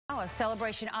A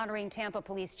celebration honoring Tampa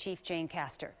Police Chief Jane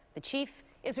Castor. The chief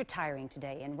is retiring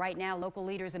today, and right now local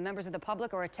leaders and members of the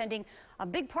public are attending a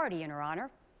big party in her honor.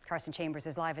 Carson Chambers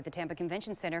is live at the Tampa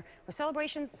Convention Center, where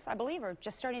celebrations, I believe, are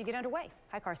just starting to get underway.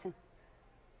 Hi, Carson.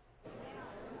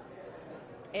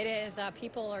 It is.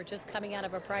 People are just coming out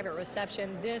of a private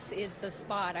reception. This is the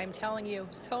spot. I'm telling you,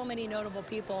 so many notable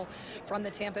people from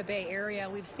the Tampa Bay area.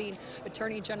 We've seen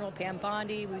Attorney General Pam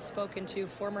Bondi. We've spoken to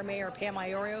former Mayor Pam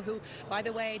Iorio, who, by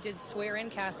the way, did swear in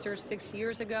Castor 6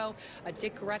 years ago.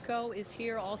 Dick Greco is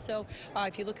here also.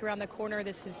 If you look around the corner,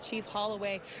 this is Chief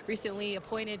Holloway, recently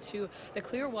appointed to the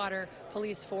Clearwater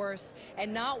Police Force.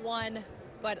 And not one,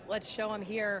 but let's show him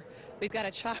here. We've got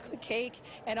a chocolate cake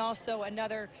and also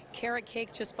another carrot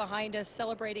cake just behind us,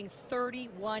 celebrating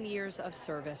 31 years of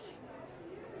service.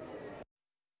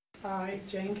 Hi,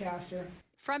 Jane Castor.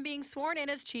 From being sworn in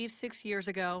as chief 6 years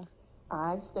ago.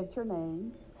 I state your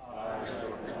name.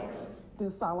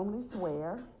 Do solemnly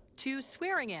swear. To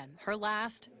swearing in her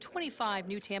last 25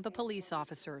 new Tampa police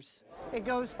officers. It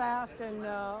goes fast, and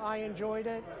I enjoyed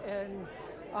it, and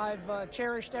I've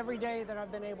cherished every day that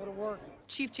I've been able to work.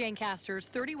 Chief Jane Castor's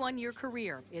 31-year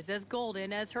career is as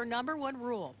golden as her #1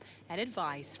 rule and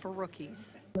advice for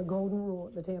rookies. The golden rule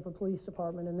at the Tampa Police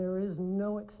Department, and there is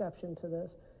no exception to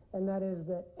this, and that is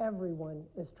that everyone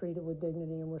is treated with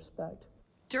dignity and respect.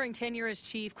 During tenure as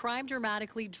chief, crime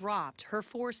dramatically dropped. Her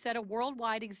force set a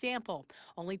worldwide example.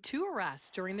 Only 2 arrests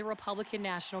during the Republican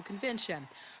National Convention.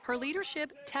 Her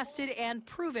leadership tested and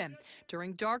proven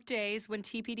during dark days when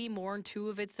TPD mourned 2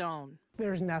 of its own.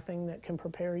 There's nothing that can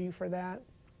prepare you for that,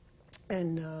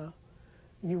 and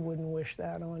you wouldn't wish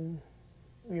that on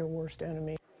your worst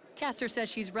enemy. Castor says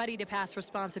she's ready to pass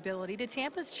responsibility to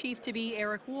Tampa's chief-to-be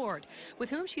Eric Ward, with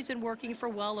whom she's been working for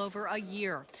well over a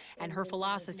year. And her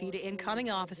philosophy to incoming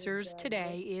officers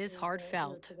today is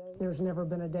heartfelt. There's never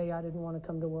been a day I didn't want to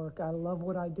come to work. I love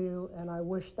what I do, and I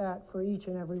wish that for each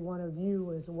and every one of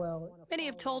you as well. Many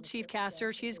have told Chief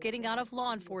Castor she's getting out of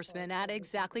law enforcement at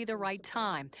exactly the right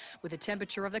time, with the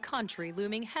temperature of the country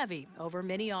looming heavy over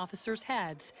many officers'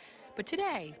 heads. But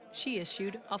today, she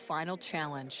issued a final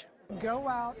challenge. Go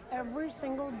out every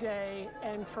single day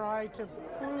and try to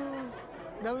prove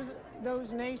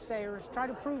those naysayers, try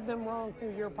to prove them wrong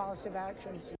through your positive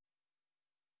actions.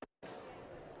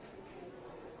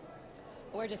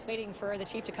 We're just waiting for the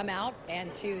chief to come out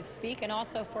and to speak, and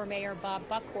also for Mayor Bob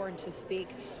Buckhorn to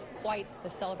speak. Quite the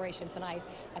celebration tonight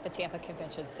at the Tampa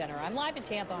Convention Center. I'm live in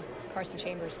Tampa. Carson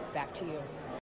Chambers, back to you.